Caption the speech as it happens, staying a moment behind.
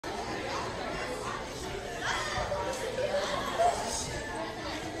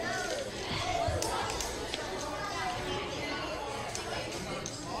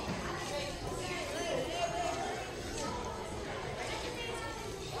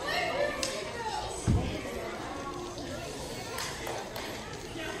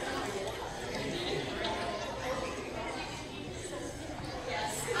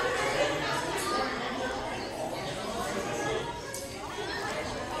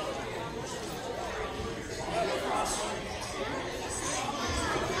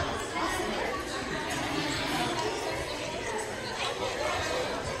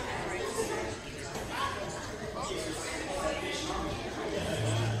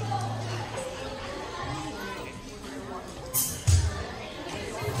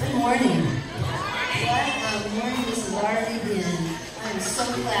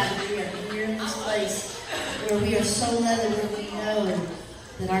are so loved when we know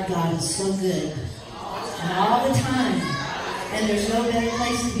that our God is so good. And all the time. And there's no better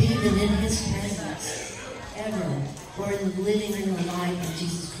place to be than in His presence. Ever. Or living in the light of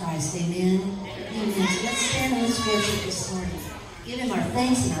Jesus Christ. Amen. Amen. So let's stand and let's worship this morning. Give Him our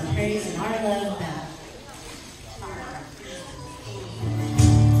thanks and our praise and our love back.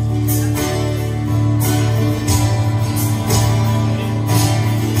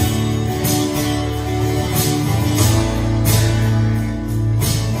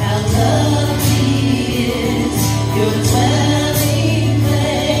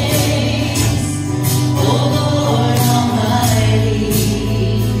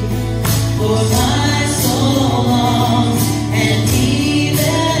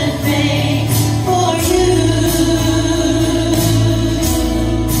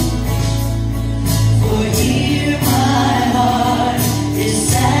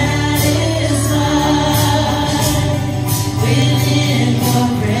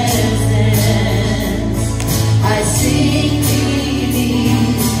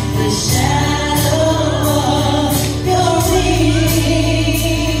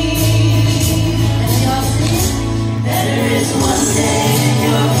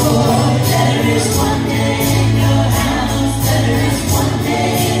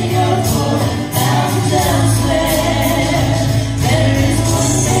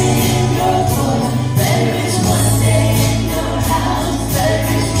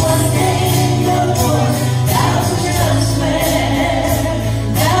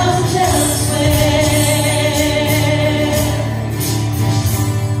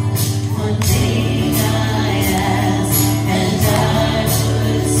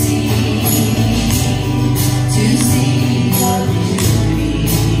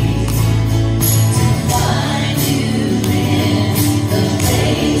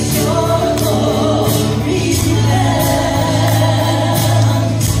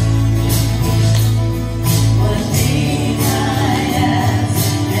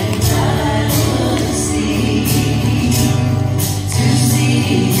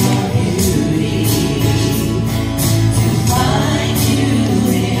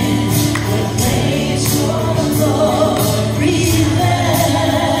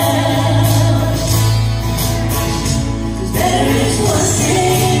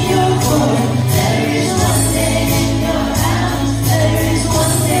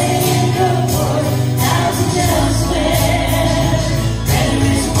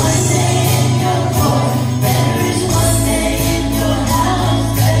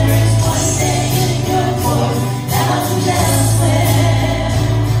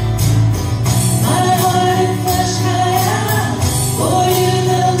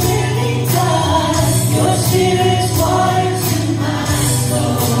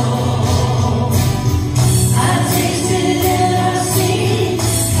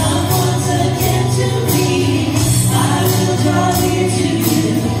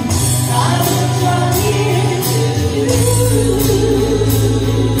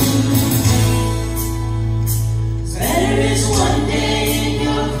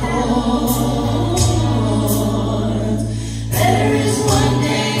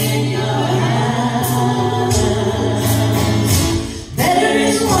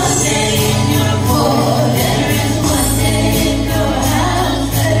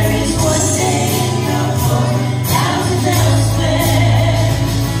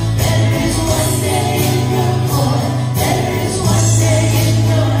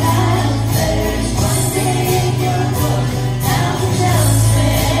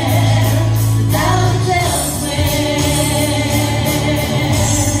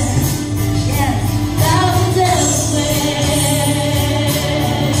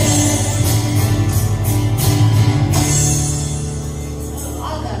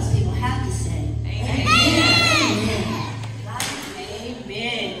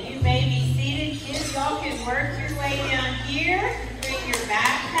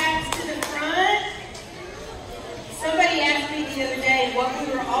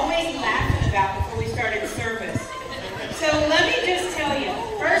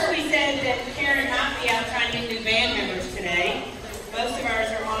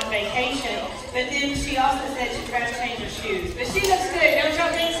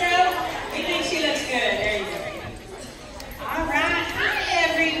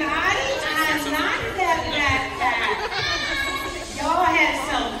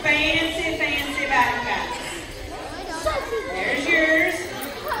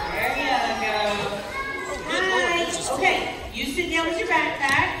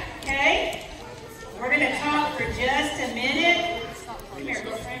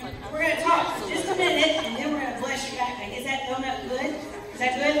 We're going to talk for just a minute, and then we're going to bless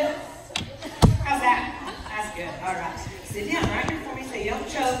Good. All right. Sit down right here for me so you don't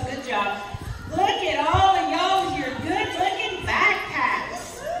choke. Good job. Look at all of y'all with your good-looking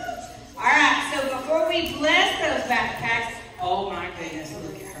backpacks. All right. So before we bless those backpacks, oh my goodness,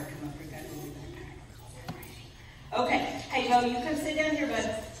 look at her. Come up here, that little backpack. Okay. Hey, Bo, you come sit down here,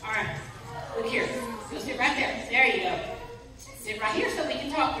 bud. All right. Look here. Go sit right there. There you go. Sit right here so we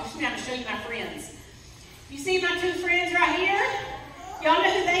can talk. I'm just going to show you my friends. You see my two friends right here? Y'all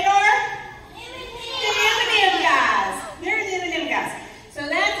know who they are? The M&M guys. They're the M&M guys. So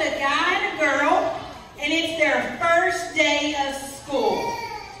that's a guy and a girl, and it's their first day of school.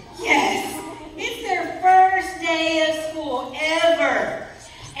 Yes, it's their first day of school ever.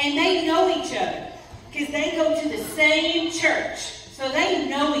 And they know each other because they go to the same church. So they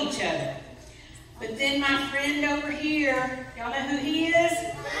know each other. But then my friend over here, y'all know who he is?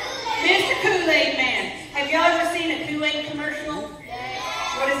 Mr. Kool-Aid Man. Have y'all ever seen a Kool-Aid commercial?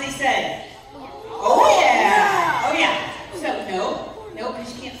 What does he say? Oh yeah! Oh yeah. So no,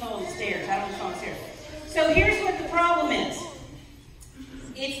 because you can't fall on the stairs. I don't want to fall on the stairs. So here's what the problem is.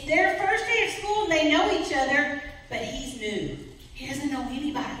 It's their first day of school and they know each other, but he's new. He doesn't know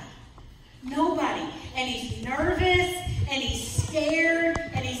anybody. Nobody. And he's nervous and he's scared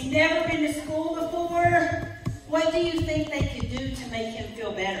and he's never been to school before. What do you think they could do to make him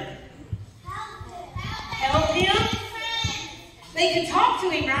feel better? Help him? They could talk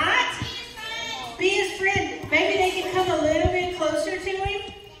to him, right? Be his friend. Maybe they could come a little bit closer to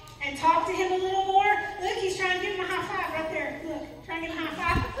him and talk to him a little more. Look, he's trying to give him a high five right there. Look, trying to give him a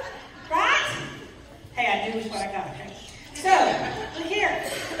high five. Right? Hey, I do is what I got. Okay? So, look here.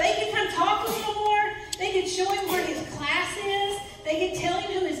 They could come talk a little more. They could show him where his class is. They could tell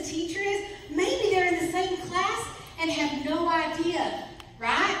him who his teacher is. Maybe they're in the same class and have no idea.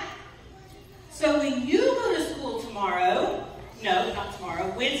 Right? So when you go to school tomorrow, no, not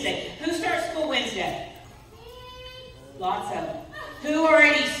tomorrow, Wednesday. Who starts school Wednesday? Lots of them. Who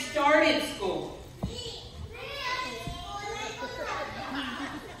already started school?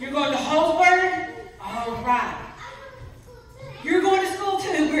 You're going to Holzberg? All right. You're going to school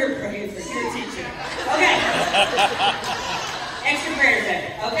too? We're praying for your teacher. Okay. Extra prayers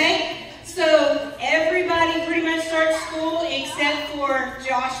there. Okay? So everybody pretty much starts school except for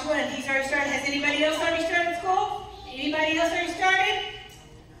Joshua, and he's already started. Has anybody else already started school? Anybody else already started?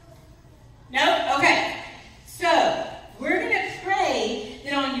 No? Okay. So we're going to pray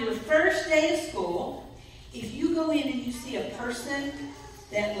that on your first day of school, if you go in and you see a person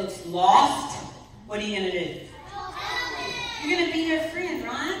that looks lost, what are you going to do? You're going to be their friend,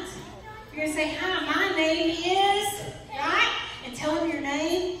 right? You're going to say, hi, my name is, right? And tell them your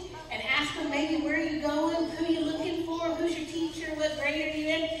name and ask them maybe where are you going, who are you looking for, who's your teacher, what grade are you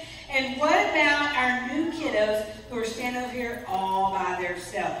in? And what about our new kiddos who are standing over here all by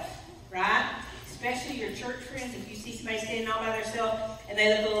themselves, right? Especially your church friends. If you see somebody standing all by themselves and they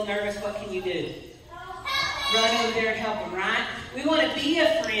look a little nervous, what can you do? Run over there and help them, right? We want to be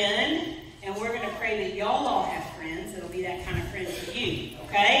a friend, and we're going to pray that y'all all have friends that'll be that kind of friend for you,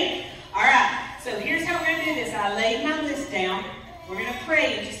 okay? All right, so here's how we're going to do this. I laid my list down. We're going to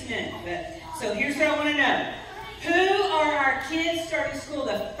pray in just a minute. So here's what I want to know. Who are our kids starting school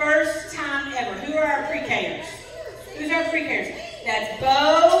the first time ever? Who are our pre-Kers? Who's our pre-Kers? That's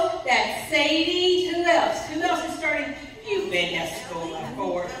Bo, that's Sadie. Who else? Who else is starting? You've been at school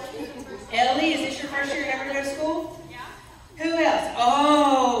before. Ellie, is this your first year ever to go to school? Yeah. Who else?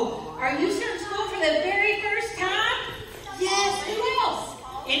 Oh, are you starting school for the very first time? Yes. Who else?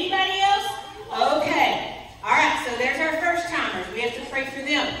 Anybody else? Okay. All right, so there's our first timers. We have to pray for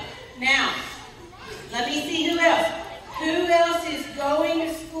them. Now, let me see who else. Who else is going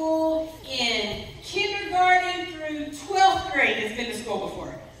to school in kindergarten through 12th grade that's been to school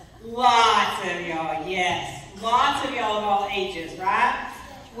before? Lots of y'all, yes. Lots of y'all of all ages, right?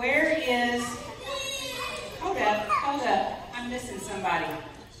 Where is, hold up, I'm missing somebody.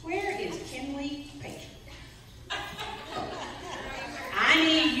 Where is Kinley Patrick? I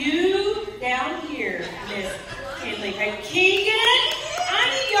need you down here, Miss Kinley Patrick. Keegan, I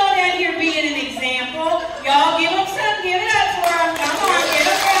need y'all down here being an example. Y'all give them some, give it up for them. Come on, get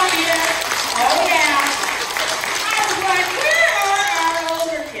them down here. Oh yeah. I was like, where are our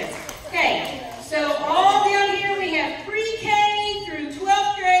older kids? Okay, so all down here we have pre-K through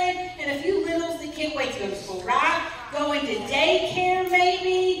 12th grade and a few littles that can't wait to go to school, right? Going to daycare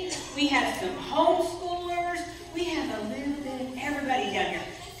maybe. We have some homeschoolers. We have a little bit of everybody down here.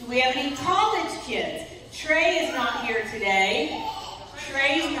 Do we have any college kids? Trey is not here today.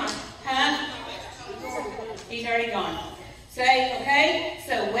 Trey's not, huh? He's already gone. Say, okay,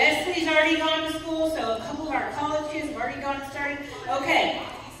 so Wesley's already gone to school, so a couple of our college kids have already gone and started. Okay,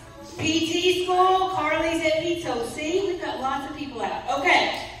 PT school. School. Carly's at Vito. See, we've got lots of people out.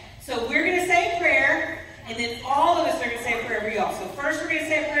 Okay, so we're going to say a prayer, and then all of us are going to say a prayer for y'all. So first we're going to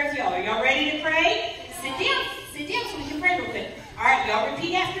say a prayer for y'all. Are y'all ready to pray? Sit down so we can pray real quick. All right, y'all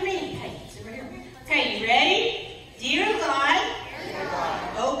repeat after me. Hey, sit right here. Okay, you ready? Dear God,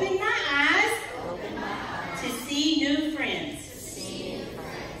 open my eyes to see new friends.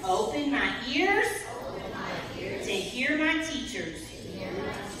 Open my ears to hear my teachers.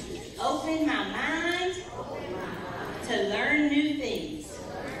 Open my mind to learn new things.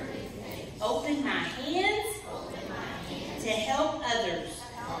 Open my hands to help others.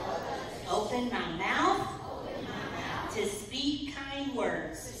 Open my mouth to speak kind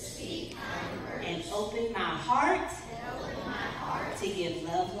words. And open my heart to give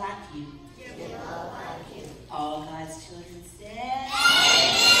love like you. All God's children said,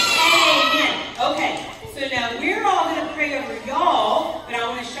 amen. Okay, so now we're all going to pray over y'all, but I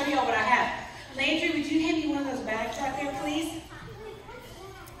want to show y'all what I have. Landry, would you hand me one of those bags right there, please?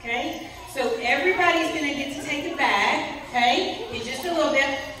 Okay, so everybody's going to get to take a bag, okay, in just a little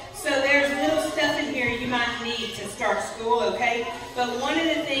bit. So there's little stuff in here you might need to start school, okay? But one of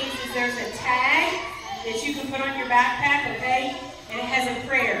the things is there's a tag that you can put on your backpack, okay? And it has a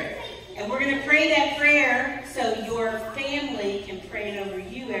prayer. And we're going to pray that prayer so your family can pray it over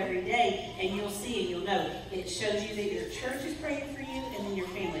you every day. And you'll see and you'll know. It shows you that your church is praying for you and then your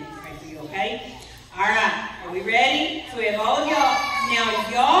family can pray for you, okay? All right. Are we ready? So we have all of y'all. Now,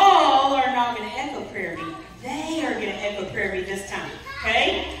 y'all are not going to echo prayer me. They are going to echo prayer me this time,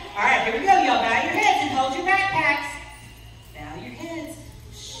 okay? All right, here we go. Y'all bow your heads and hold your backpacks. Bow your heads.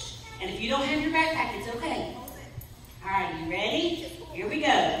 Shh. And if you don't have your backpack, it's okay. All right, you ready? Here we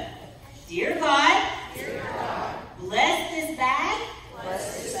go. Dear God, bless this bag,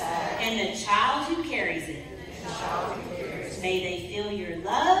 and the child who carries it. May they feel your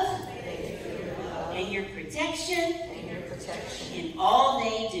love and your protection in all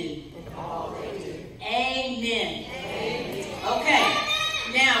they do. Amen. Okay,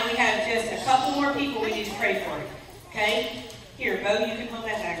 now we have just a couple more people we need to pray for. Okay? Here, Bo, you can hold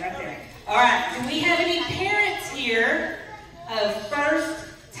that bag right there. All right, do we have any parents here of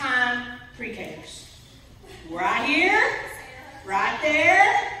first-time pre-Kers? Right here, right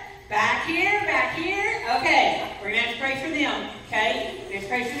there, back here, back here. Okay, we're going to have to pray for them, okay? We're going to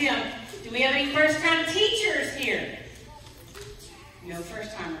pray for them. Do we have any first-time teachers here? No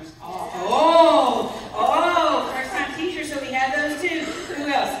first-timers. Oh, first-time teachers, so we have those too. Who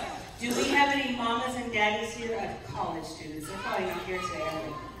else? Do we have any mamas and daddies here of college students? They're probably not here today, are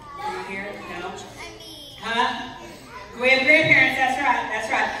they? Are you here? No? Huh? We have grandparents, that's right, that's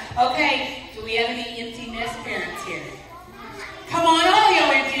right. Okay, do we have any empty nest parents here? Come on, all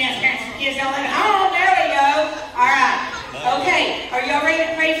y'all empty nest parents for kids y'all living home. There we go. All right. Okay, are y'all ready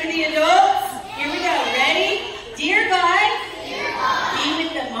to pray for the adults? Here we go. Ready? Dear God, be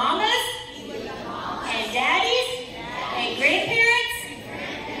with the mamas and daddies and grandparents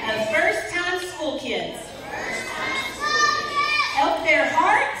of first-time school kids. Help their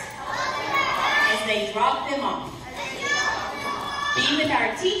hearts as they drop them off. Be with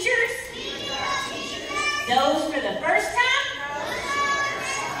our teachers, those for the first time,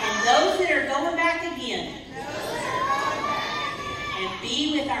 and those that are going back again. And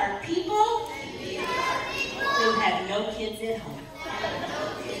be with our people who have no kids at home.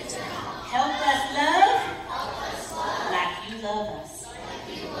 Help us love like you love us.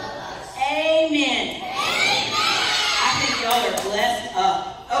 Amen. I think y'all are blessed up.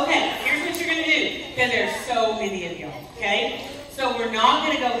 Okay, here's what you're going to do, because there's so many of y'all, okay? So we're not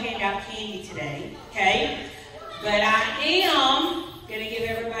going to go hand out candy today, okay? But I am going to give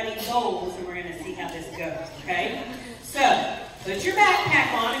everybody goals, and we're going to see how this goes, okay? So, put your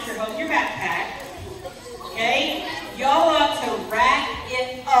backpack on if you're holding your backpack, okay? Y'all ought to rack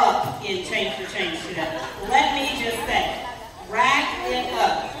it up in Change for Change today. Let me just say, rack it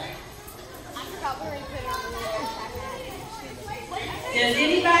up. Does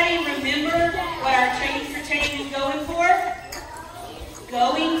anybody remember what our Change for Change is going for?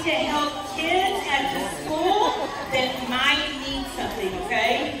 Going to help kids at the school that might need something,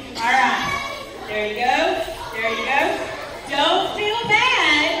 okay? All right. There you go. There you go. Don't feel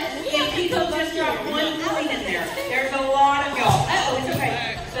bad if people just drop one coin in there. There's a lot of y'all. Oh, it's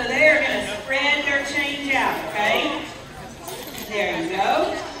okay. So they're going to spread their change out, okay? There you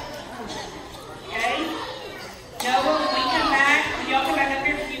go. Okay? Noah, when we come back, when y'all come back up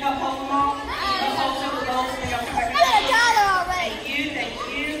here, can you help hold them all? Help hold some of the bowls when y'all come back up here. Thank you, thank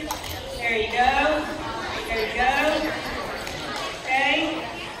you. There you go. There you go. Okay.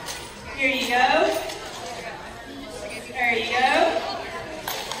 Here you go. There you go.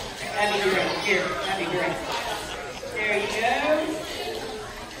 That'd be great. here. That'd be great. There you go.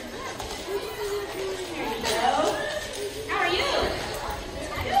 There you go. How are you?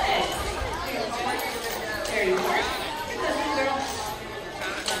 Good. There you are. Good little girl.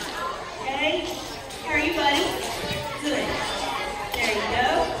 Okay. How are you, buddy? Good. There you go.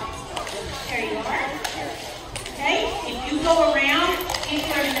 There you are. Okay. If you go around,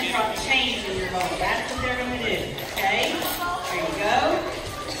 people are going to drop change in your bowl. That's what they're going to do. Okay. There you go.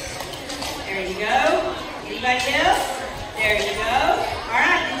 There you go. Anybody else? There you go. All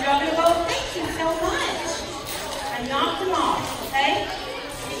right. Did y'all get a bowl? Thank you so much. I knocked them off. Okay.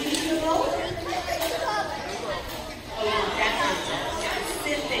 Did you get a bowl? Oh, that's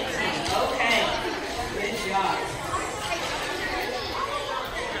specific. Okay. Good job.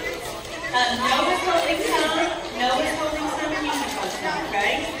 Noah's holding some. Noah's holding some, and you can hold some,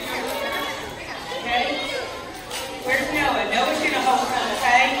 okay? Okay? Where's Noah? Noah's going to hold some,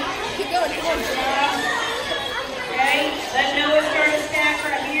 okay? Okay? Let Noah start a stack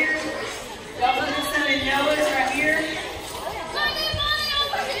right here. Y'all put some in Noah's right here.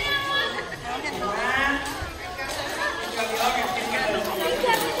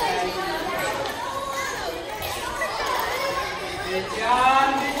 Good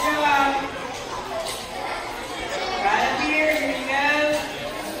job, good job. Right up here, here you go.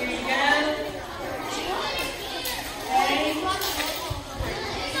 Here you go. Okay.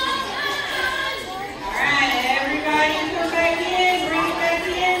 All right, everybody come back in, bring it back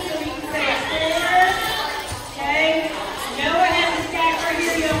in so we can say it. Okay. Noah has a stack right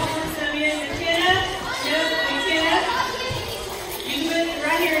here. Y'all put some in. McKenna. Nope, McKenna. You can put it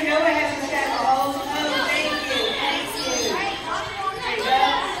right here. Noah has a stack of all. Oh, thank you. Thank you. There you go.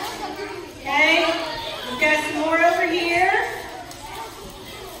 Okay. We've got some more over here.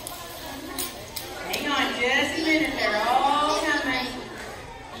 Hang on just a minute. They're all coming.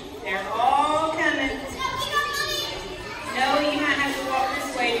 They're all coming. No, you might have to walk this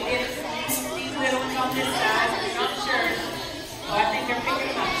way to get these little ones on this side. I'm not sure. Oh, I think they're picking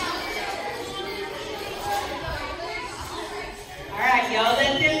them up. All right, y'all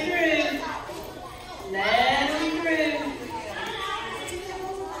let them through. Let them through.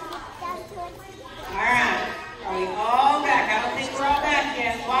 All right. Are we all back? I don't think we're all back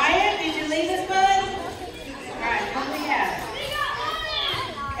yet. Wyatt, did you leave us, bud? All right, what do we have?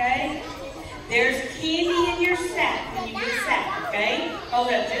 Okay. There's candy in your sack when you get a sack, okay? Hold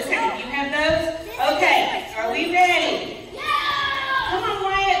up just a second. You have those? Okay. Are we ready? Come on,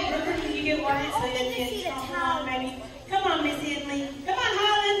 Wyatt. Brooklyn, can you get Wyatt so that he can come on, baby? Come on, Miss Italy. Come on,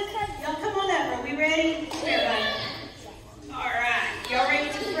 Holland. Y'all come on up. Are we ready? Here, bud. All right. Y'all ready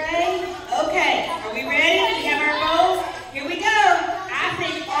to pray? Okay. Are we ready? We have our bowls. Here we go. I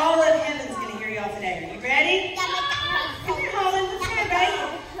think all of heaven's going to hear y'all today. Are you ready? Come here, Holland. Let's go, baby.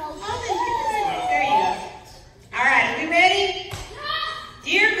 Holland, get this. There you go. All right. Are we ready?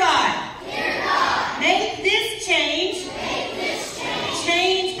 Dear God. Dear God. Make this change. Make this change.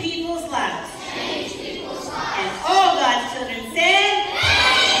 Change people's lives. Change people's lives. And all God's children said,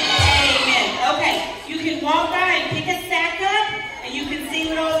 Amen. Okay. You can walk by and pick a sack up, and you can see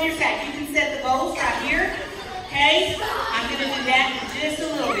what all of your sack. You can set the bowls right here. Okay? I'm going to do that in just a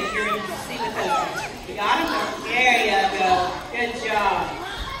little bit. You're going to see what those are. You got them? There you go. Good job.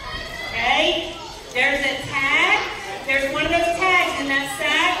 Okay? There's a tag. There's one of those tags in that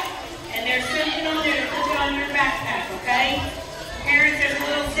sack, and there's something on there to put it on your backpack, okay? Parents, there's a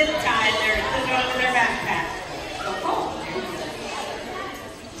little zip tie there to put it onto their backpack. So, oh.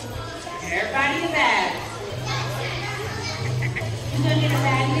 Everybody a bag. You gonna get a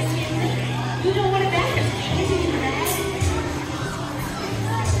bag, Miss Henry? You don't want a bag. Is it in a bag?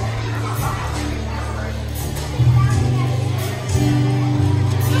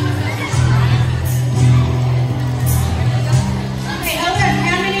 Okay, hold up.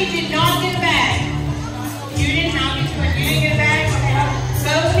 How many did not get a bag? You did not get one. You didn't get a bag? Okay,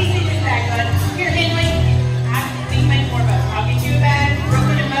 both of these in your bag, bud. Here, Henley. We can make more of us. I'll get you a bag.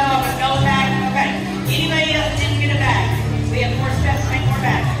 Brooklyn and Mo, I'll get another bag. Okay. Anybody else didn't get a bag? We have more stuff to make more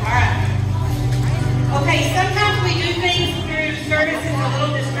bags. All right.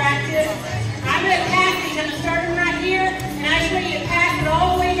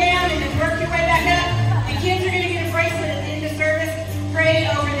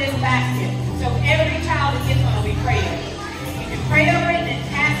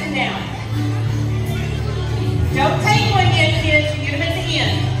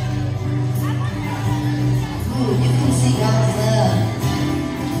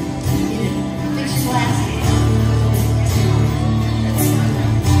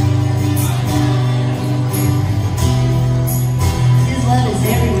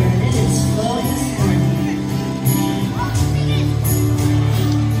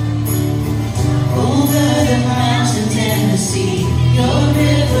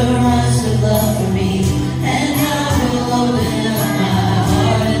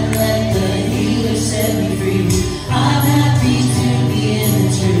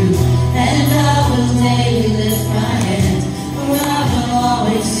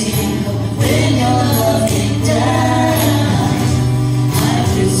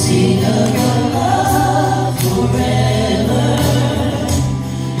 of your love forever.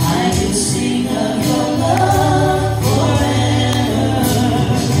 I could sing of your love forever.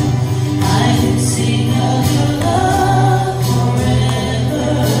 I could sing of your love forever.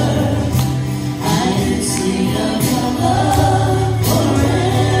 I could sing of your love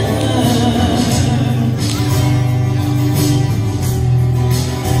forever.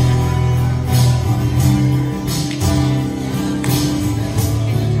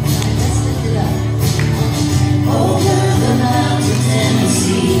 Let's lift it up. Over the mountains and the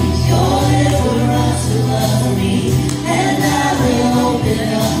sea, your river runs to love me, and I will open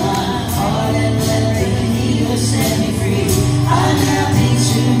up my heart and let the Healer set me free. I'm happy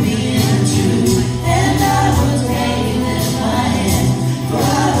to be in the truth, and I will take lift my hand, for I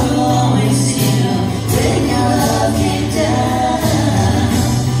will always sing of when your love came down.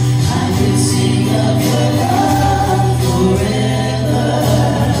 I could sing of your love forever.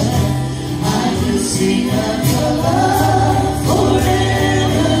 I could sing of your love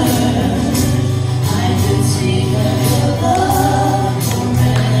forever. I could sing of your love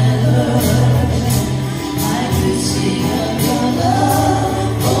forever. I could sing of your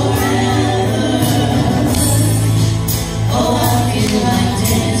love forever. Oh, I feel like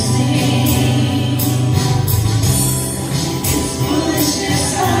dancing. It's foolishness,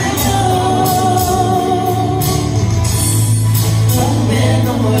 I know. But when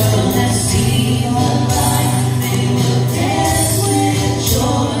the world has seen the light, they will dance with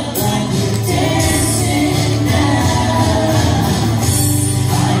joy like we're dancing now.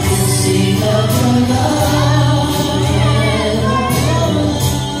 I can sing of your love, yeah.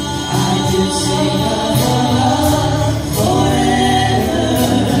 I can sing of your love forever.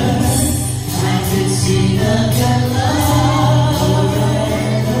 I can sing of your love forever.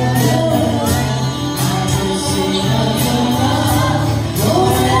 I can sing of your love forever.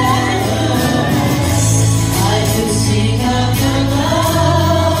 I can sing of your love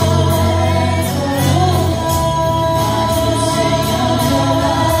forever. I can sing of your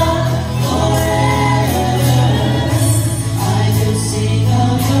love forever. I can sing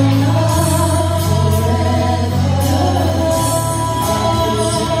of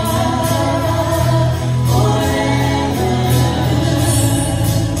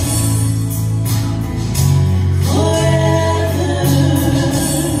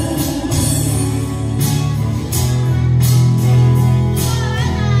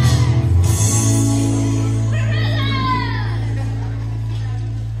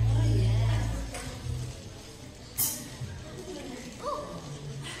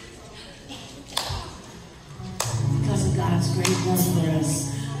because of God's great love for us,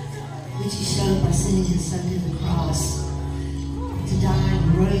 which He showed by sending His Son to the cross to die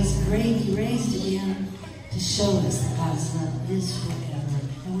and He raised again to show us that God's love is forever.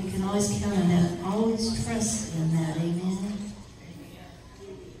 And we can always count on that, always trust in that. Amen.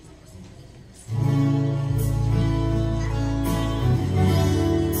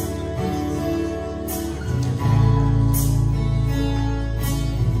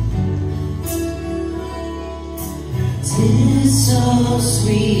 Tis so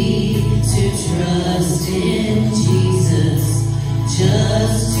sweet to trust in Jesus,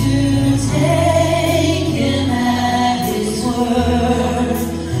 just to take Him at His word,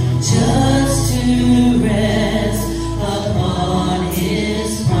 just to rest upon His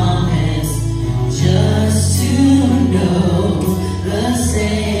promise, just to know thus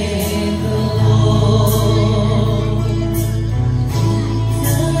saith the Lord.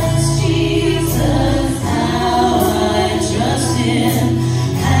 Thus Jesus, how I trust Him,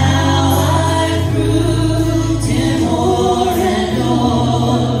 how I proved Him o'er and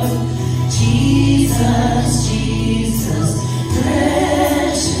o'er. Jesus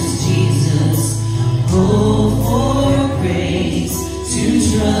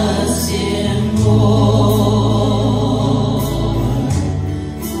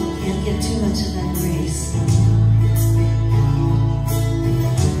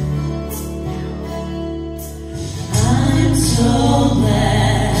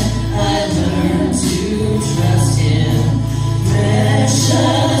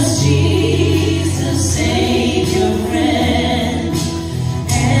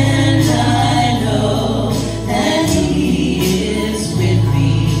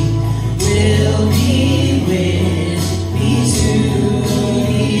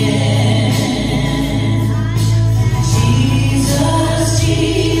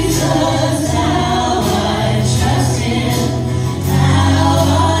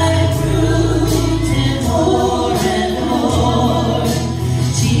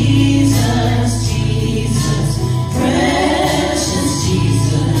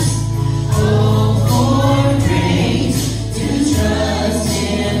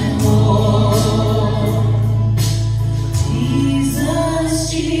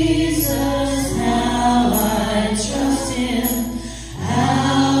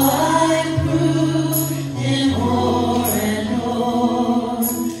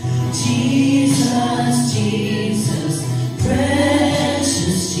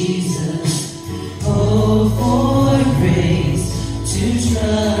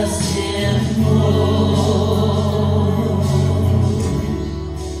trust Him more.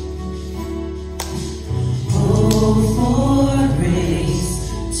 Oh, for grace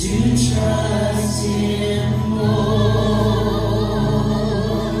to trust Him more.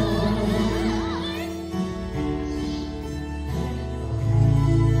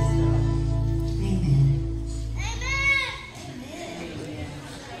 Amen.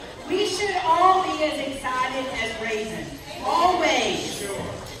 We should all be as excited as Raven. Always.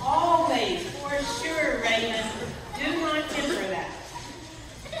 Always. For sure, Raven. Do not temper that.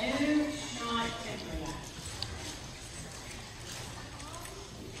 Do not temper that.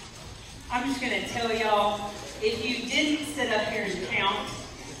 I'm just going to tell y'all, if you didn't sit up here and count,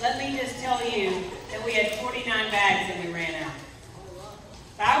 let me just tell you that we had 49 bags and we ran out.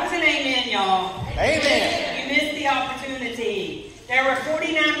 That was an amen, y'all. Amen. You missed the opportunity. There were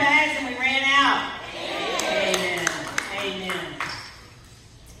 49 bags and we ran out. Amen. Amen.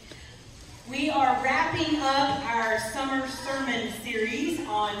 We are wrapping up our summer sermon series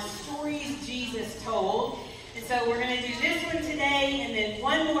on stories Jesus told. And so we're going to do this one today and then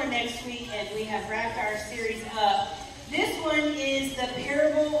one more next week, and we have wrapped our series up. This one is the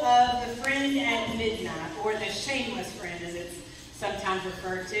parable of the friend at midnight, or the shameless friend as it's sometimes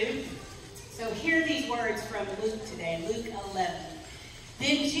referred to. So hear these words from Luke today, Luke 11.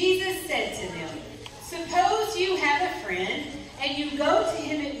 Then Jesus said to them, suppose you have a friend, and you go to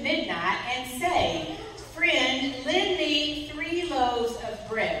him at midnight and say, friend, lend me 3 loaves of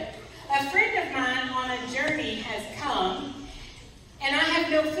bread. A friend of mine on a journey has come, and I have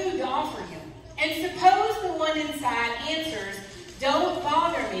no food to offer him. And suppose the one inside answers, don't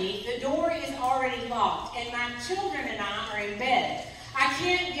bother me, the door is already locked, and my children and I are in bed. I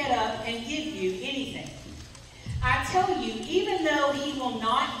can't get up and give you anything. I tell you, even though he will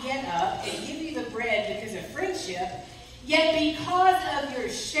not get up and give you the bread because of friendship, yet because of your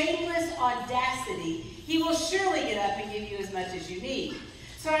shameless audacity, he will surely get up and give you as much as you need.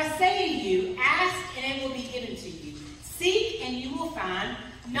 So I say to you, ask and it will be given to you. Seek and you will find.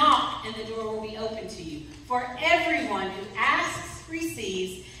 Knock and the door will be open to you. For everyone who asks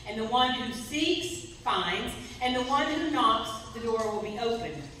receives, and the one who seeks finds, and the one who knocks the door will be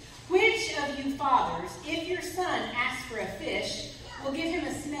opened. Which of you fathers, if your son asks for a fish, will give him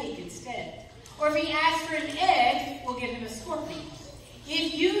a snake instead? Or if he asks for an egg, will give him a scorpion?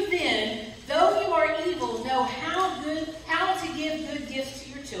 If you then, though you are evil, know how to give good gifts to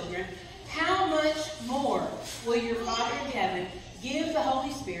your children, how much more will your Father in heaven give the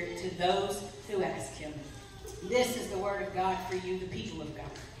Holy Spirit to those who ask him? This is the word of God for you, the people of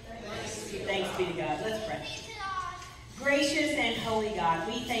God. Thanks be to God. Let's pray. Gracious and holy God,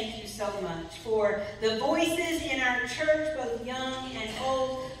 we thank you so much for the voices in our church, both young and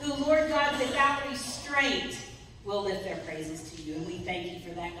old, who, Lord God, without restraint, will lift their praises to you. And we thank you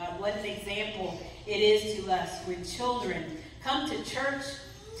for that, God. What an example it is to us when children come to church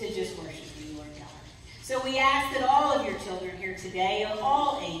to just worship you, Lord God. So we ask that all of your children here today, of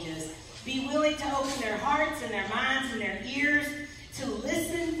all ages, be willing to open their hearts and their minds and their ears to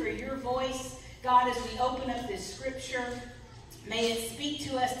listen for your voice. God, as we open up this scripture, may it speak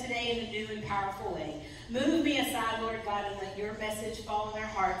to us today in a new and powerful way. Move me aside, Lord God, and let your message fall in our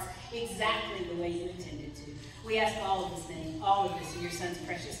hearts exactly the way you intended to. We ask all of this in your son's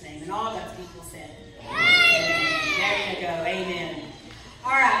precious name. And all God's people said, amen. There you go. Amen.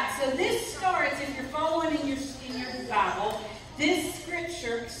 All right, so this starts, if you're following in your Bible, this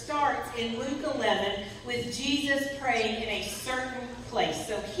scripture starts in Luke 11 with Jesus praying in a certain place.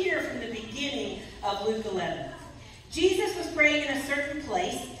 So here from the beginning of Luke 11. Jesus was praying in a certain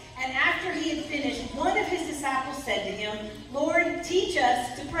place, and after he had finished, one of his disciples said to him, Lord, teach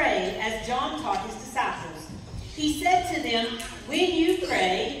us to pray as John taught his disciples. He said to them, when you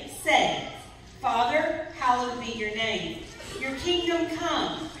pray, say, Father, hallowed be your name. Your kingdom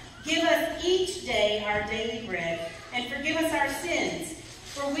come. Give us each day our daily bread, and forgive us our sins,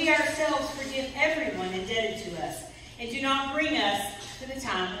 for we ourselves forgive everyone indebted to us, and do not bring us to the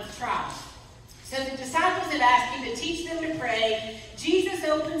time of trial. So the disciples had asked him to teach them to pray. Jesus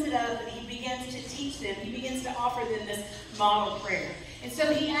opens it up and he begins to teach them. He begins to offer them this model prayer. And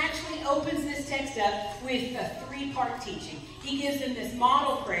so he actually opens this text up with a 3-part teaching. He gives them this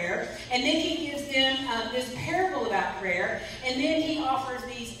model prayer, and then he gives them this parable about prayer, and then he offers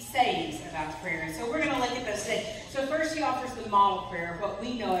these sayings about prayer. And so we're going to look at those sayings. So first he offers the model prayer, what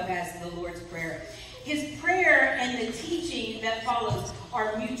we know of as the Lord's Prayer. His prayer and the teaching that follows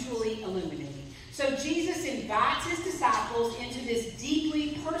are mutually illuminating. So Jesus invites his disciples into this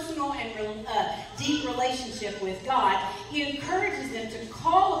deeply personal and deep relationship with God. He encourages them to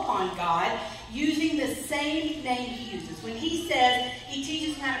call upon God, using the same name he uses. When he says, he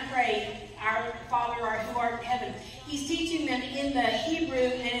teaches them how to pray, our Father who art in heaven, he's teaching them in the Hebrew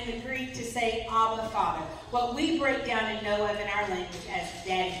and in the Greek to say Abba, Father. What we break down and know of in our language as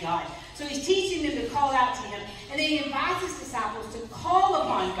Daddy God. So he's teaching them to call out to him, and then he invites his disciples to call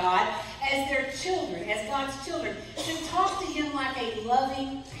upon God as their children, as God's children, to talk to him like a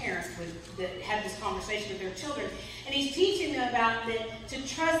loving parent would have this conversation with their children. And he's teaching them about that, to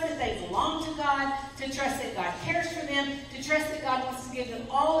trust that they belong to God, to trust that God cares for them, to trust that God wants to give them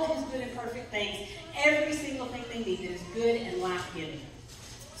all of his good and perfect things, every single thing they need that is good and life-giving.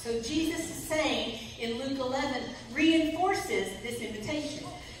 So Jesus is saying in Luke 11, reinforces this invitation.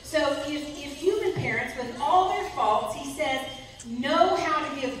 So if human parents, with all their faults, he says, know how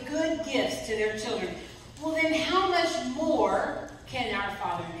to give good gifts to their children, well then how much more can our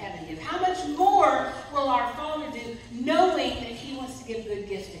Father in heaven give? How much more will our Father do, knowing that he wants to give good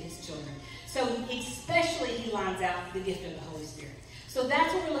gifts to his children? So especially he lines out the gift of the Holy Spirit. So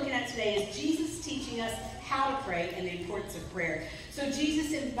that's what we're looking at today, is Jesus teaching us how to pray and the importance of prayer. So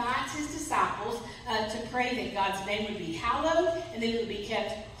Jesus invites his disciples to pray that God's name would be hallowed and that it would be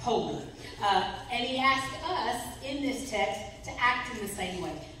kept holy. And he asks us in this text to act in the same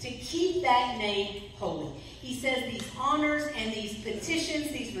way, to keep that name holy. He says these honors and these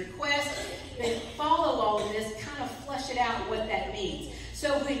petitions, these requests that follow all of this kind of flesh it out what that means.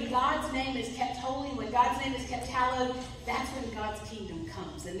 So when God's name is kept holy, when God's name is kept hallowed, that's when God's kingdom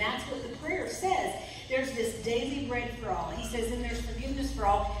comes. And that's what the prayer says. There's this daily bread for all. He says, and there's forgiveness for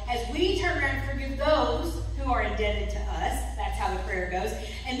all. As we turn around and forgive those who are indebted to us, that's how the prayer goes.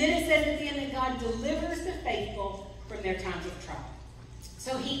 And then it says at the end that God delivers the faithful from their times of trial.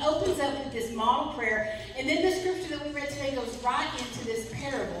 So he opens up with this model prayer, and then the scripture that we read today goes right into this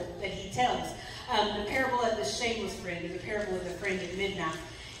parable that he tells. The parable of the shameless friend, or the parable of the friend at midnight.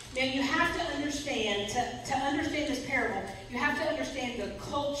 Now you have to understand, to understand this parable, you have to understand the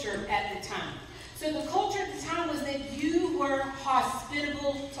culture at the time. So the culture at the time was that you were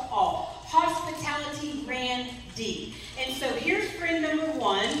hospitable to all. Hospitality ran deep. And so here's friend number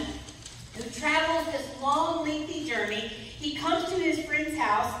one, who travels this long, lengthy journey. He comes to his friend's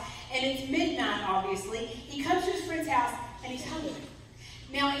house, and it's midnight, obviously. He comes to his friend's house, and he's hungry.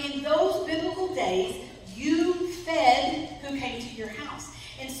 Now, in those biblical days, you fed who came to your house.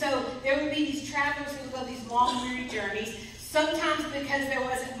 And so there would be these travelers who would go these long, weary journeys, sometimes because there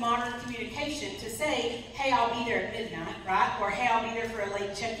wasn't modern communication to say, hey, I'll be there at midnight, right? Or, hey, I'll be there for a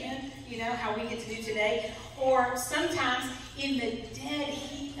late check-in, you know, how we get to do today. Or sometimes in the dead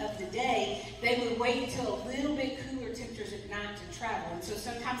heat of the day, they would wait until a little bit cooler temperatures at night to travel. And so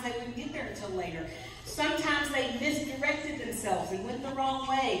sometimes they wouldn't get there until later. Sometimes they misdirected themselves and went the wrong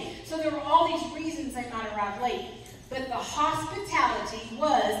way. So there were all these reasons they might arrive late. But the hospitality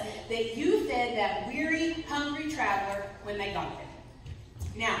was that you fed that weary, hungry traveler when they got there.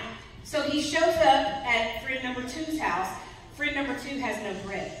 Now, so he shows up at friend number two's house. Friend number two has no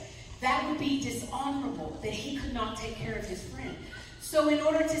bread. That would be dishonorable, that he could not take care of his friend. So in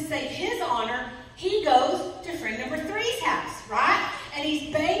order to save his honor, he goes to friend number three's house, right? And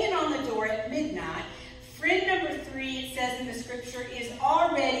he's banging on the door at midnight. Friend number three, it says in the scripture, is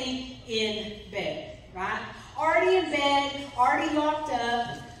already in bed, right? Already in bed, already locked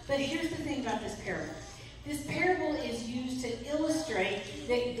up. But here's the thing about this parable. This parable is used to illustrate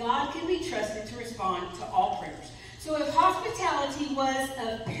that God can be trusted to respond to all prayers. So if hospitality was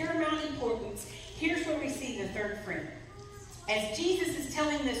of paramount importance, here's where we see the third friend. As Jesus is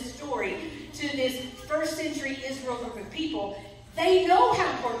telling this story to this first century Israel group of people, they know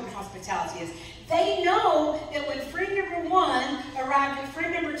how important hospitality is. They know that when friend number one arrived at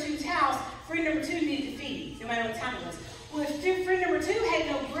friend number two's house, friend number two needed to feed, no matter what time it was. Well, if friend number two had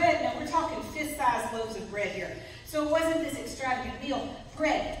no bread, now we're talking fist-sized loaves of bread here. So it wasn't this extravagant meal.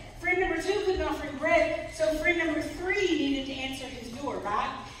 Bread. Friend number two couldn't offer him bread, so friend number three needed to answer his door,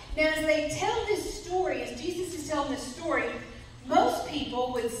 right? Now, as they tell this story, as Jesus is telling this story, most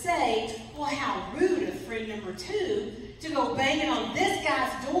people would say, well, how rude of friend number two to go banging on this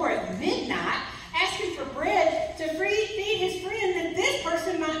guy's door at midnight, asking for bread to feed his friend that this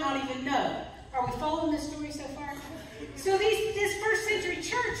person might not even know. Are we following this story so far? So this first century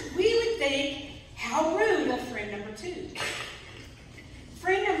church, we would think, how rude of friend number two.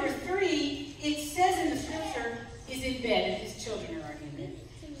 Friend number three, it says in the scripture, is in bed and his children are already in bed.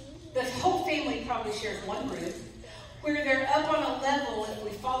 The whole family probably shares one room, where they're up on a level, if we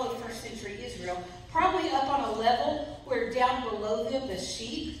follow first century Israel, probably up on a level where down below them the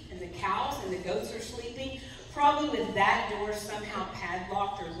sheep and the cows and the goats are sleeping, probably with that door somehow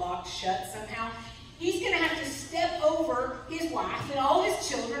padlocked or locked shut somehow. He's going to have to step over his wife and all his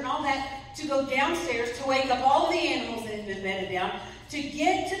children, all that, to go downstairs to wake up all of the animals that had been bedded down, to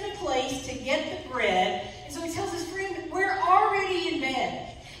get to the place, to get the bread. And so he tells his friend, we're already in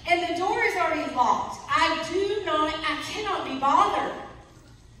bed, and the door is already locked. I cannot be bothered.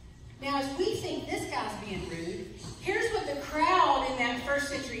 Now, as we think this guy's being rude, here's what the crowd in that first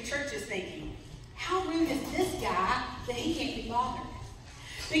century church is thinking. How rude is this guy that he can't be bothered?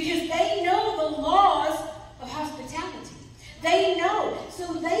 Because they know the laws of hospitality. They know.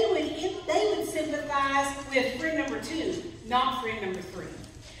 So they would sympathize with friend number 2, not friend number 3.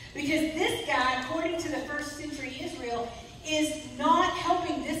 Because this guy, according to the first century Israel, is not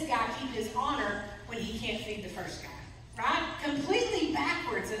helping this guy keep his honor when he can't feed the first guy. Right? Completely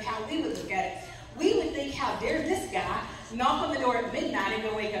backwards of how we would look at it. We would think, how dare this guy knock on the door at midnight and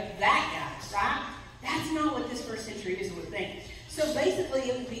go wake up that guy, right? That's not what this first century Israel would think. So basically,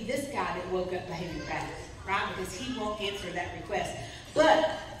 it would be this guy that woke up behaving badly, right? Because he won't answer that request.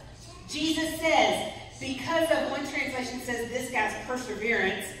 But Jesus says, because of one translation says this guy's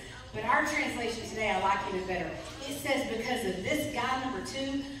perseverance, but our translation today, I like it better. It says because of this guy, number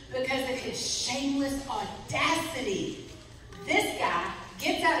 2, because of his shameless audacity. This guy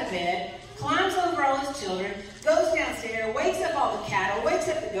gets out of bed, climbs over all his children, goes downstairs, wakes up all the cattle, wakes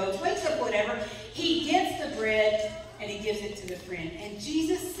up the goats, wakes up whatever. He gets the bread and he gives it to the friend. And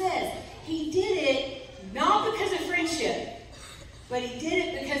Jesus says he did it not because of friendship, but he did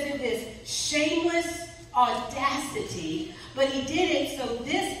it because of this shameless audacity. But he did it so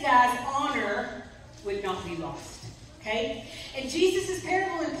this guy's honor would not be lost. Okay? And Jesus'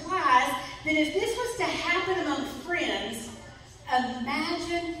 parable implies that if this was to happen among friends,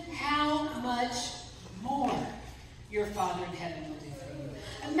 imagine how much more your Father in heaven will do for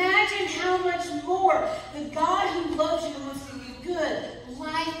you. Imagine how much more the God who loves you and wants to give you good,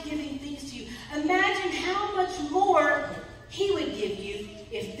 life-giving things to you. Imagine how much more he would give you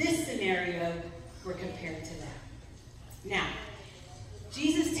if this scenario were compared to that. Now,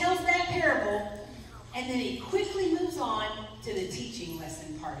 Jesus tells that parable, and then he quickly moves on to the teaching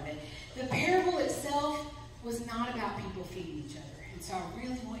lesson part of it. The parable itself was not about people feeding each other. And so I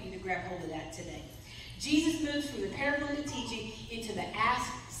really want you to grab hold of that today. Jesus moves from the parable into teaching into the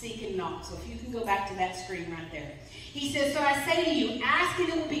ask, seek, and knock. So if you can go back to that screen right there. He says, so I say to you, ask and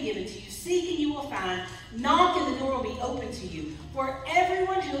it will be given to you. Seek and you will find. Knock and the door will be open to you. For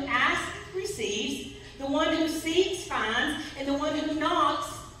everyone who asks receives. The one who seeks finds. And the one who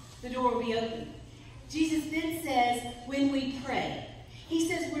knocks, the door will be open. Jesus then says, when we pray, he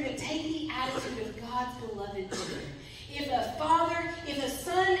says we're to take the attitude of God's beloved children. If a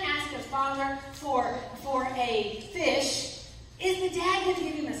son asks a father for a fish, is the dad going to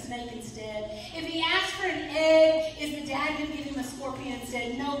give him a snake instead? If he asks for an egg, is the dad going to give him a scorpion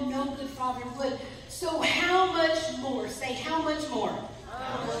instead? No good father would. So how much more? Say, how much more?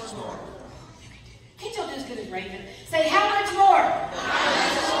 How much more? Can't y'all do as good as Raven? Say, how much more?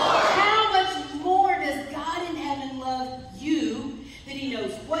 How much more does God in heaven love you, that he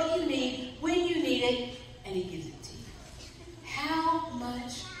knows what you need, when you need it, and he gives it to you? How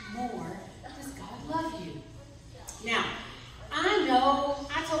much more does God love you? Now, I know,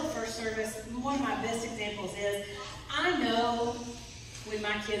 I told first service, one of my best examples is, I know when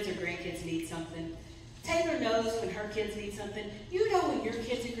my kids or grandkids need something. Taylor knows when her kids need something. You know when your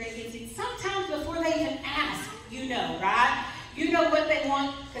kids and grandkids need. Sometimes before they even ask, you know, right? You know what they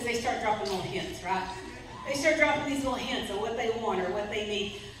want because they start dropping little hints, right? They start dropping these little hints of what they want or what they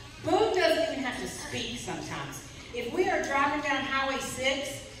need. Boone doesn't even have to speak sometimes. If we are driving down Highway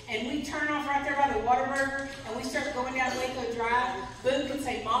 6 and we turn off right there by the Whataburger and we start going down Waco Drive, Boone can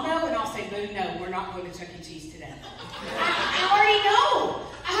say, Mom, no, and I'll say, Boone, no, we're not going to Chuck E. Cheese today. I already know.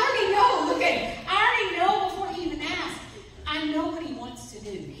 Look at him. I already know before he even asks. I know what he wants to do.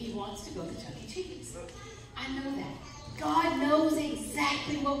 He wants to go to Chuck E. Cheese. I know that. God knows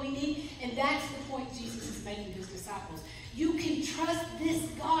exactly what we need, and that's the point Jesus is making to his disciples. You can trust this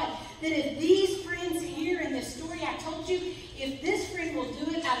God, that if these friends here in this story I told you, if this friend will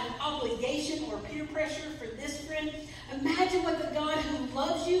do it out of obligation or peer pressure for this friend, imagine what the God who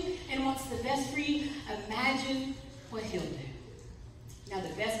loves you and wants the best for you, imagine what he'll do. Now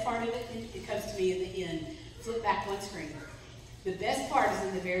the best part of it comes to me in the end. Flip back one screen. The best part is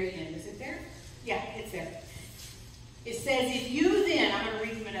in the very end. Is it there? Yeah, it's there. It says, if you then, I'm going to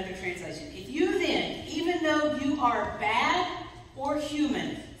read from another translation. If you then, even though you are bad or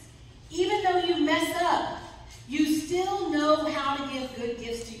human, even though you mess up, you still know how to give good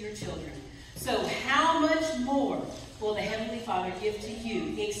gifts to your children. So how much more will the Heavenly Father give to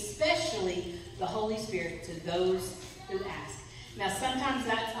you, especially the Holy Spirit, to those who ask? Now, sometimes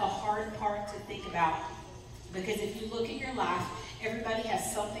that's a hard part to think about, because if you look at your life Everybody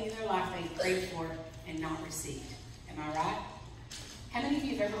has something in their life they've prayed for and not received. Am I right? How many of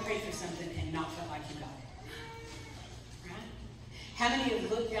you have ever prayed for something and not felt like you got it? Right? How many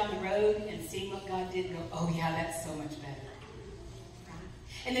have looked down the road and seen what God did and go, oh yeah, that's so much better?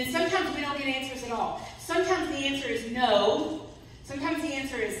 Right? And then sometimes we don't get answers at all. Sometimes the answer is no. Sometimes the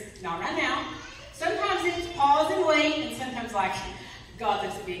answer is not right now. Sometimes it's pause and wait. And sometimes like God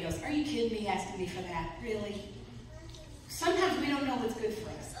looks at me and goes, are you kidding me asking me for that? Really? Sometimes we don't know what's good for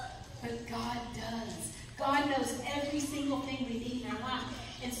us. But God does. God knows every single thing we need in our life.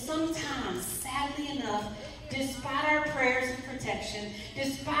 And sometimes, sadly enough, despite our prayers of protection,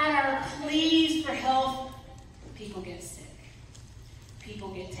 despite our pleas for help, people get sick. People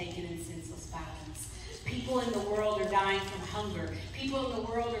get taken in senseless violence. People in the world are dying from hunger. People in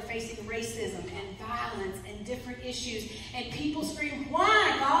the world are facing racism and violence and different issues. And people scream,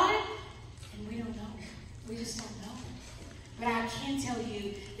 why, God? And we don't know. We just don't know. But I can tell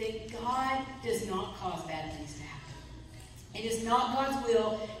you that God does not cause bad things to happen. It is not God's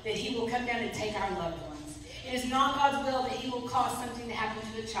will that he will come down and take our loved ones. It is not God's will that he will cause something to happen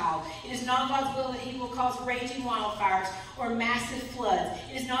to a child. It is not God's will that he will cause raging wildfires or massive floods.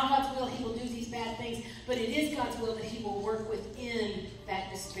 It is not God's will he will do these bad things, but it is God's will that he will work within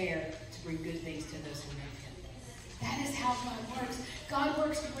that despair to bring good things to those who know him. That is how God works. God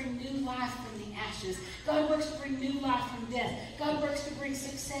works to bring new life from the ashes. God works to bring new life from death. God works to bring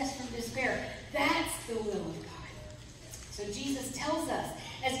success from despair. That's the will of God. So Jesus tells us,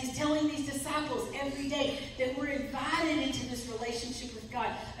 as he's telling these disciples every day, that we're invited into this relationship with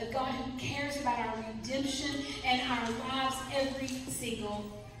God, a God who cares about our redemption and our lives every single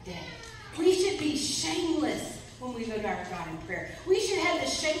day. We should be shameless when we go to our God in prayer. We should have the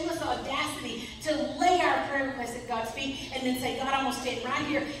shameless audacity to lay our prayer requests at God's feet and then say, God, I'm going to stand right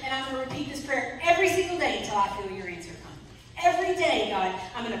here and I'm going to repeat this prayer every single day until I feel your answer come. Every day, God,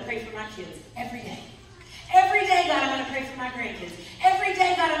 I'm going to pray for my kids. Every day. Every day, God, I'm going to pray for my grandkids. Every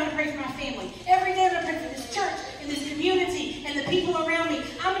day, God, I'm going to pray for my family. Every day, I'm going to pray for this church and this community and the people around me.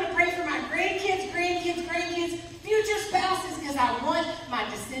 I'm going to pray for my grandkids, future spouses, because I want my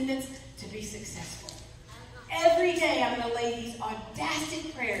descendants to be successful. Every day, I'm going to lay these audacity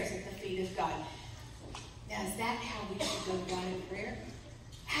prayers at the feet of God. Now, is that how we should go to God in prayer?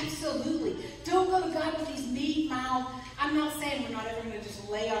 Absolutely. Don't go to God with these meat-mouthed. I'm not saying we're not ever going to just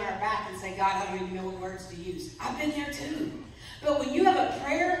lay on our back and say, God, I don't even know what words to use. I've been there too. But when you have a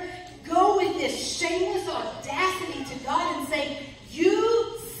prayer, go with this shameless audacity to God and say,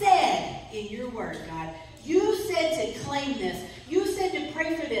 you said in your word, God, you said to claim this. You said to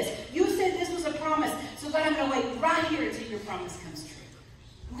pray for this. You said this was a promise. So God, I'm going to wait right here until your promise comes true.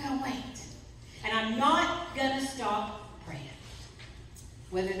 I'm going to wait. And I'm not going to stop praying.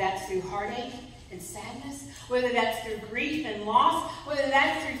 Whether that's through heartache and sadness, whether that's through grief and loss, whether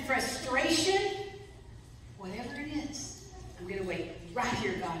that's through frustration, whatever it is, I'm going to wait right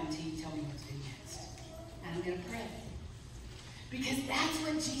here, God, until you tell me what to do next. And I'm going to pray. Because that's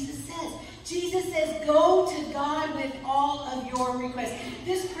what Jesus says. Jesus says, go to God with all of your requests.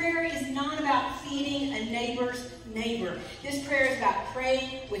 This prayer is not about feeding a neighbor's neighbor. This prayer is about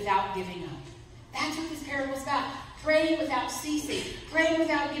praying without giving up. That's what this parable is about. Praying without ceasing. Praying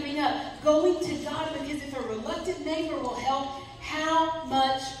without giving up. Going to God, because if a reluctant neighbor will help, how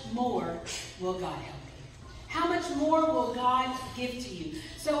much more will God help you? How much more will God give to you?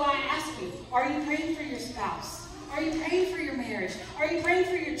 So I ask you, are you praying for your spouse? Are you praying for your marriage? Are you praying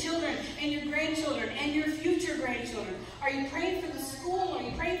for your children and your grandchildren and your future grandchildren? Are you praying for the school? Are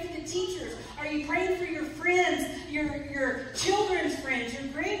you praying for the teachers? Are you praying for your friends, your children's friends,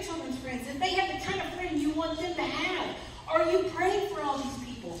 your grandchildren's friends? If they have the kind of friend you want them to have, are you praying for all these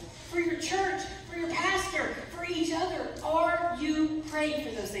people? For your church, for your pastor, for each other? Are you praying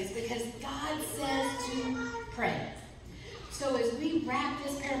for those things? Because God says to pray. So as we wrap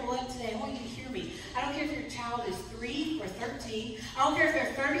this parable up today, I want you to hear me. I don't care if your child is 3 or 13. I don't care if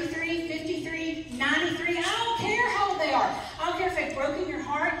they're 33, 53, 93. I don't care how old they are. I don't care if they've broken your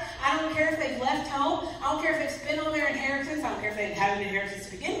heart. I don't care if they've left home. I don't care if they've spent all their inheritance. I don't care if they have an inheritance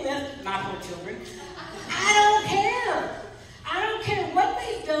to begin with. My poor children. I don't care. I don't care what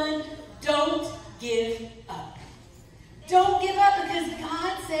they've done. Don't give up. Don't give up, because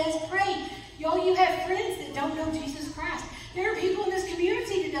God says pray. Y'all, you have friends that don't know Jesus Christ. There are people in this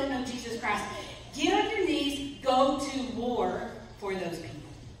community that don't know Jesus Christ. Get on your knees. Go to war for those people.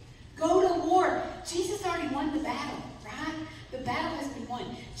 Go to war. Jesus already won the battle, right? The battle has been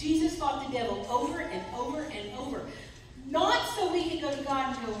won. Jesus fought the devil over and over and over. Not so we could go to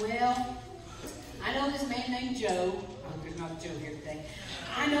God and go, well, I know this man named Joe. Oh, there's not a Joe here today.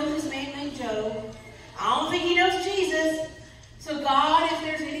 I know this man named Joe. I don't think he knows Jesus. So God, if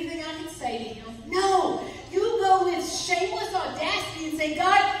there's anything I can say to him, no. You go with shameless audacity and say,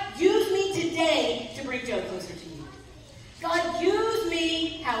 God, use me today to bring Joe closer to you. God, use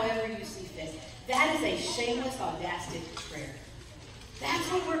me however you see fit. That is a shameless, audacity prayer. That's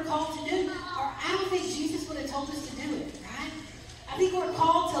what we're called to do. Or I don't think Jesus would have told us to do it, right? I think we're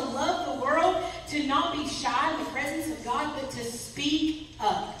called to love the world, to not be shy in the presence of God, but to speak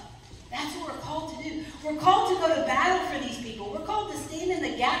up. That's what we're called to do. We're called to go to battle for these people. We're called to stand in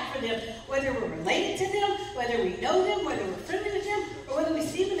the gap for them, whether we're related to them, whether we know them, whether we're friendly with them, or whether we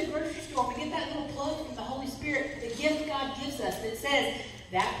see them in the grocery store. We get that little plug from the Holy Spirit, the gift God gives us that says,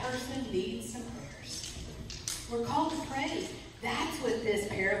 that person needs some prayers. We're called to pray. That's what this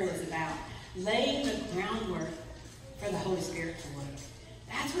parable is about. Laying the groundwork for the Holy Spirit to work.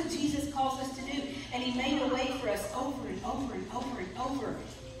 That's what Jesus calls us to do. And he made a way for us over and over and over and over.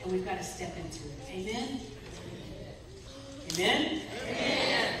 And we've got to step into it. Amen? Amen?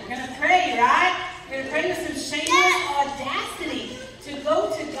 Amen. We're going to pray, right? We're going to pray with some shameless audacity to go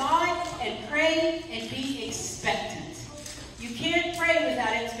to God and pray and be expectant. You can't pray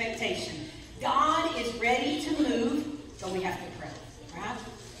without expectation. God is ready to move, but we have to pray, right?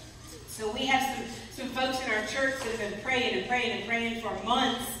 So we have some folks in our church that have been praying and praying and praying for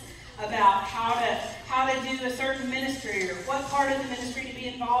months about how to do a certain ministry, or what part of the ministry to be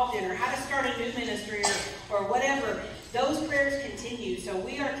involved in, or how to start a new ministry, or whatever. Those prayers continue. So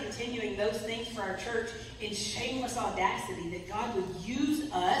we are continuing those things for our church in shameless audacity, that God would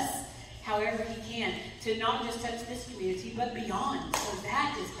use us however he can to not just touch this community, but beyond. So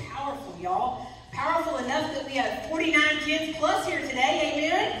that is powerful, y'all. Powerful enough that we have 49 kids plus here today.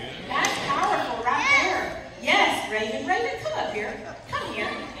 Amen? That's powerful right there. Yes, Raven. Raven, come up here. Come here.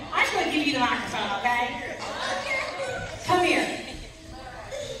 I'm just going to give you the microphone, okay? Come here.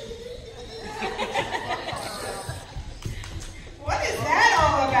 What is that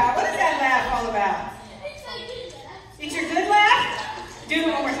all about? What is that laugh all about? It's your good laugh? Do it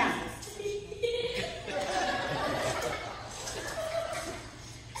one more time.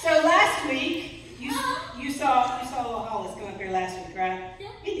 So last week, you saw little Hollis come up here last week, right?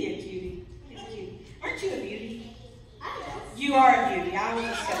 Yeah. Isn't he a cutie? He's a cutie. Aren't you a beauty? You are a beauty. I was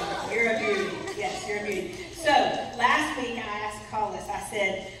just saying. You're a beauty. Yes, you're a beauty. So, last week I asked Hollis, I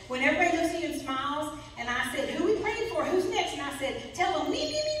said, when everybody looks at you and smiles, and I said, who are we praying for? Who's next? And I said, tell them,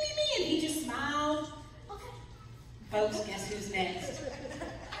 me. And he just smiled. Okay. Folks, guess who's next?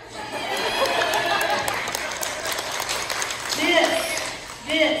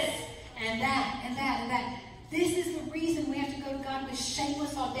 This, and that. This is the reason we have to go to God with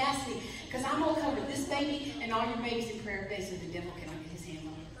shameless audacity. Because I'm going to cover this baby and all your babies in prayer base so the devil cannot get his hand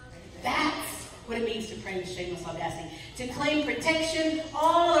on it. That's what it means to pray with shameless audacity. To claim protection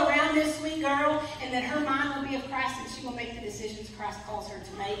all around this sweet girl, and that her mind will be of Christ and she will make the decisions Christ calls her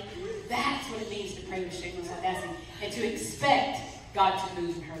to make. That's what it means to pray with shameless audacity. And to expect God to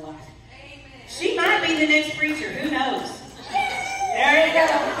move in her life. She might be the next preacher. Who knows? There you go.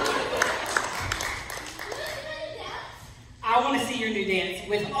 I want to see your new dance.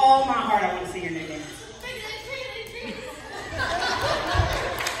 With all my heart, I want to see your new dance.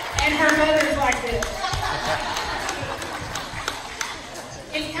 And her mother's like this.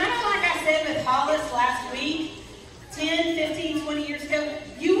 It's kind of like I said with Hollis last week, 10, 15, 20 years ago.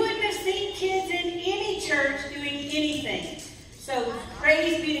 You wouldn't have seen kids in any church doing anything. So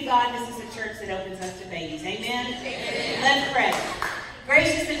praise be to God, this is a church that opens up to babies. Amen? Amen. Let's pray.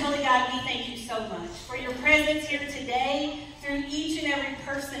 Gracious and holy God, we thank you so much for your presence here today, through each and every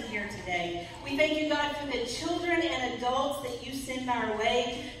person here today. We thank you, God, for the children and adults that you send our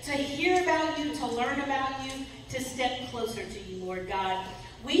way to hear about you, to learn about you, to step closer to you, Lord God.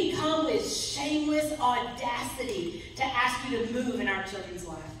 We come with shameless audacity to ask you to move in our children's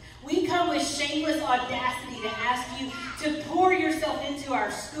lives. We come with shameless audacity to ask you to pour yourself into our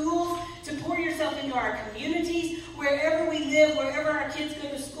schools, to pour yourself into our communities, wherever we live, wherever our kids go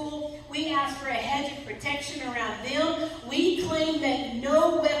to school. We ask for a hedge of protection around them. We claim that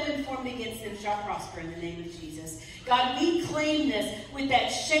no weapon formed against them shall prosper in the name of Jesus. God, we claim this with that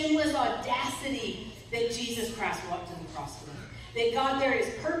shameless audacity that Jesus Christ walked to the cross with. That, God, there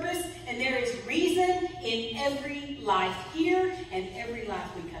is purpose and there is reason in every life here and every life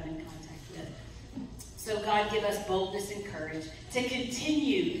we come in contact with. So, God, give us boldness and courage to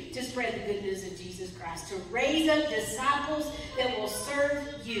continue to spread the good news of Jesus Christ, to raise up disciples that will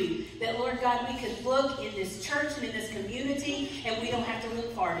serve you. That, Lord God, we could look in this church and in this community and we don't have to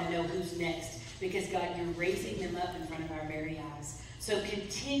look far to know who's next. Because, God, you're raising them up in front of our very eyes. So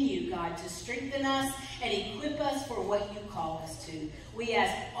continue, God, to strengthen us and equip us for what you call us to. We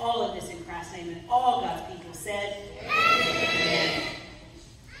ask all of this in Christ's name, and all God's people said, amen.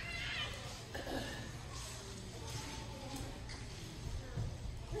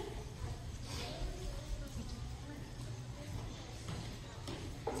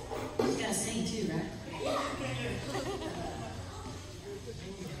 You gotta sing too, right?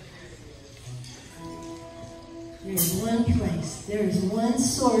 There's one place, there is one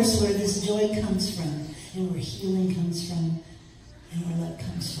source where this joy comes from, and where healing comes from, and where love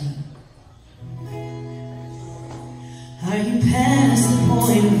comes from. Are you past the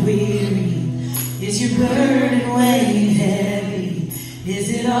point of weary? Is your burden weighing heavy? Is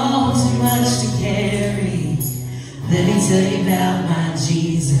it all too much to carry? Let me tell you about my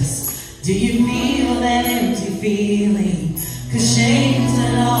Jesus. Do you feel that empty feeling? 'Cause shame's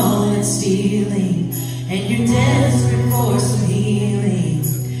not all it's stealing, and you're desperate for some healing.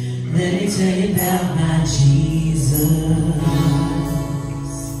 Let me tell you about my Jesus.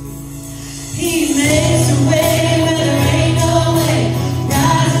 He makes a way where there ain't no way,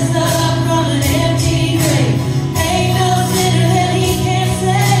 rises up from an empty grave. Ain't no sinner that he can't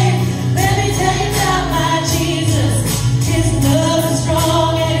save. Let me tell you about my Jesus. His love is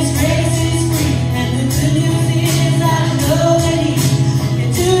strong and his grace is free, and the good news is I know that he can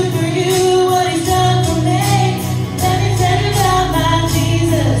do for you what he's done for me. Let me tell you about my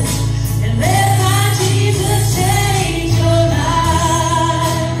Jesus, and let my Jesus change your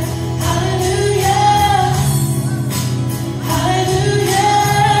life. Hallelujah, hallelujah,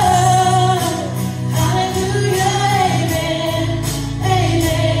 hallelujah, amen,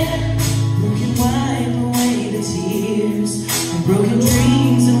 amen. Who can wipe away the tears and broken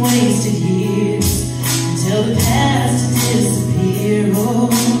dreams and wasted years, and tell the past to disappear? Oh,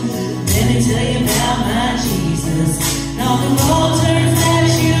 let me tell you about my Jesus, and all the wrong turns that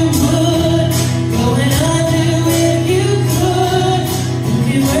you would go and undo if you could. Who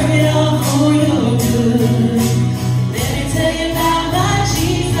can work it all for your good? Let me tell you about my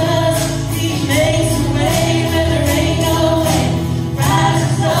Jesus. He makes a way where there ain't no way,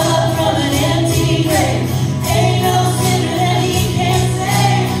 rises up from an empty grave. Ain't no sinner that he can't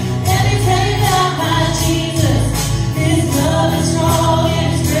save. Let me tell you about my Jesus. His love is strong and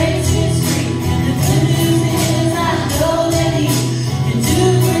his grace is free, and the good news is I know that he can do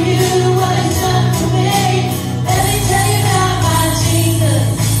for you what he's done for me. Let me tell you about my Jesus,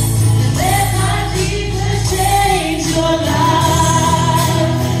 and let my Jesus change your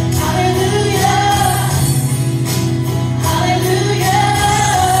life. Hallelujah, hallelujah,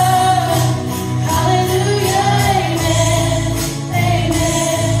 hallelujah, amen,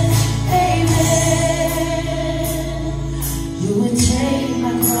 amen, amen. Who would take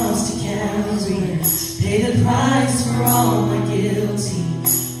my cross to Calvary, pay the price for all my guilty?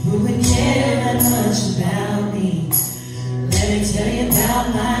 Who would care that much about me? Let me tell you about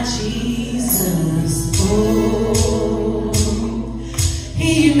my Jesus. Oh,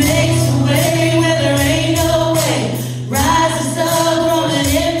 he makes a way where there ain't no way, rises up from an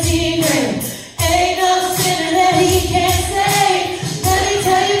empty grave. Ain't no sinner that he can't save. Let me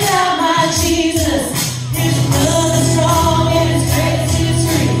tell you about my Jesus. His love is strong and his grace is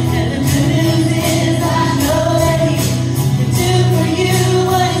free, and the good news is I know that he can do for you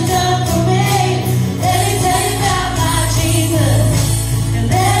what he's done for me. Let me tell you about my Jesus, and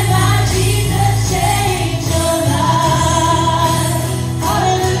let my Jesus change your life.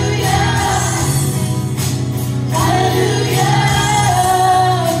 Hallelujah, hallelujah,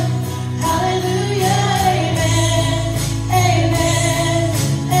 hallelujah, amen, amen,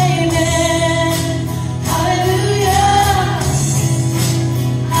 amen. Hallelujah,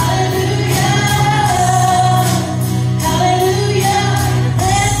 hallelujah, hallelujah.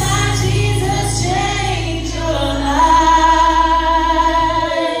 Let my Jesus change your life.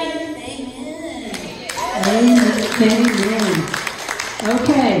 Amen. Amen.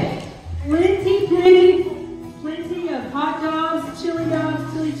 Okay. Plenty of hot dogs, chili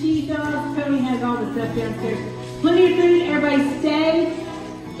cheese dogs. Tony has all the stuff downstairs. Plenty of food. Everybody stay.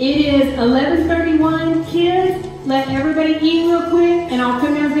 It is 11:31. Kids, let everybody eat real quick, and I'll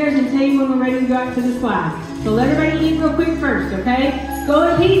come downstairs and tell you when we're ready to go out to this class. So let everybody eat real quick first, okay? Go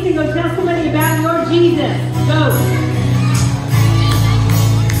in peace and go tell somebody about your Jesus. Go.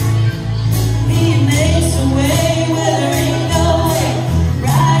 He makes a way where there ain't